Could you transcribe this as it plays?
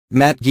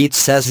Matt Gaetz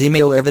says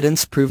email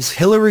evidence proves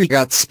Hillary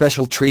got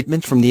special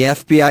treatment from the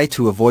FBI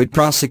to avoid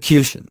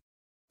prosecution.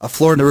 A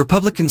Florida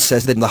Republican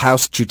says that the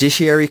House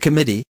Judiciary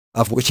Committee,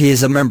 of which he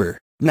is a member,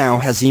 now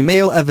has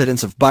email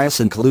evidence of bias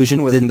and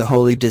collusion within the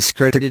wholly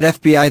discredited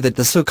FBI, that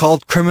the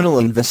so-called criminal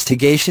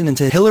investigation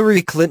into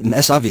Hillary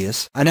Clinton's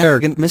obvious and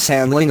arrogant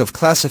mishandling of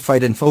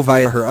classified info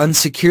via her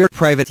unsecured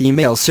private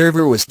email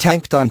server was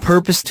tanked on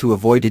purpose to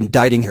avoid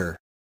indicting her.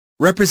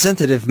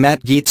 Representative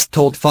Matt Gaetz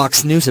told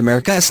Fox News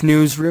America's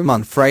newsroom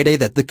on Friday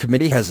that the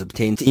committee has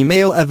obtained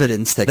email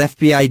evidence that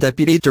FBI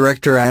Deputy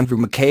Director Andrew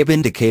McCabe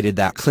indicated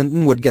that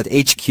Clinton would get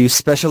HQ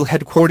Special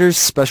Headquarters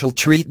special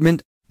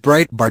treatment,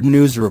 Breitbart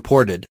News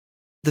reported.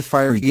 The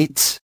fiery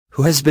Gaetz,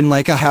 who has been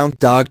like a hound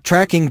dog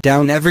tracking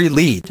down every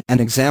lead, an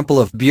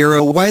example of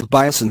bureau-wide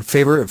bias in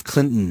favor of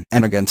Clinton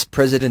and against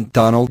President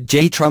Donald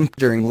J. Trump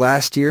during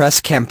last year's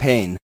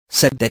campaign,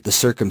 said that the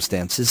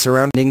circumstances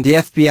surrounding the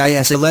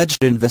FBI's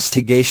alleged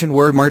investigation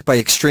were marked by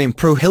extreme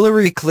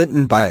pro-Hillary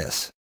Clinton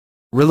bias.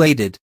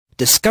 Related,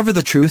 discover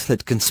the truth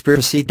at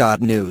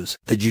Conspiracy.news.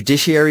 The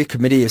Judiciary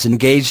Committee is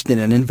engaged in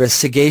an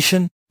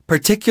investigation,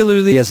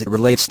 particularly as it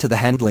relates to the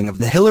handling of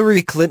the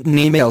Hillary Clinton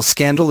email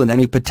scandal and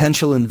any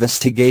potential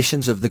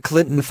investigations of the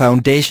Clinton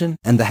Foundation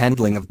and the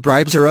handling of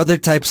bribes or other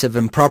types of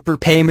improper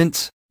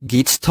payments,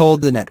 Gaetz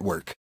told the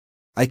network.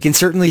 I can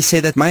certainly say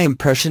that my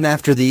impression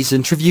after these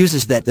interviews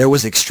is that there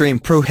was extreme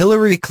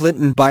pro-Hillary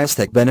Clinton bias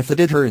that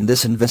benefited her in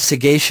this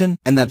investigation,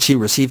 and that she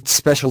received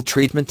special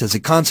treatment as a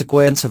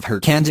consequence of her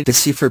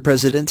candidacy for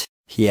president,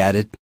 he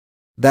added.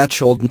 That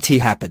shouldn't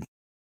happen.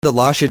 The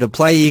law should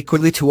apply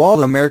equally to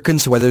all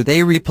Americans whether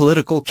they are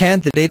political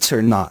candidates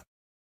or not.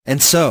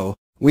 And so,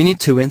 we need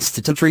to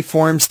institute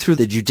reforms through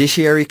the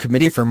Judiciary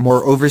Committee for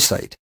more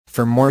oversight,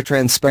 for more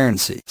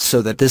transparency,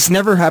 so that this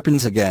never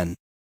happens again.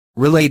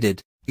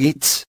 Related,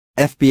 Gaetz,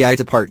 FBI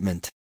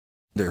Department.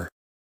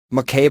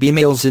 McCabe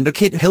emails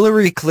indicate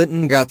Hillary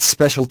Clinton got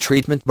special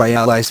treatment by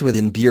allies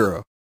within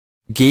Bureau.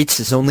 Gaetz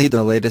is only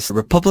the latest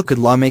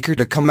Republican lawmaker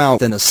to come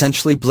out and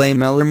essentially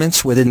blame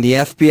elements within the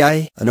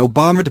FBI and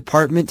Obama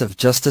Department of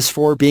Justice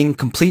for being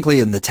completely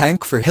in the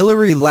tank for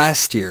Hillary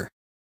last year.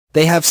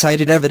 They have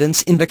cited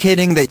evidence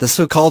indicating that the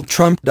so-called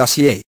Trump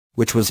dossier,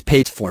 which was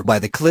paid for by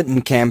the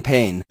Clinton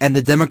campaign and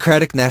the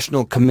Democratic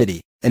National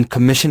Committee, and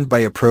commissioned by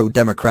a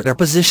pro-Democrat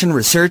opposition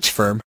research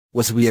firm,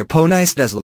 was weaponized as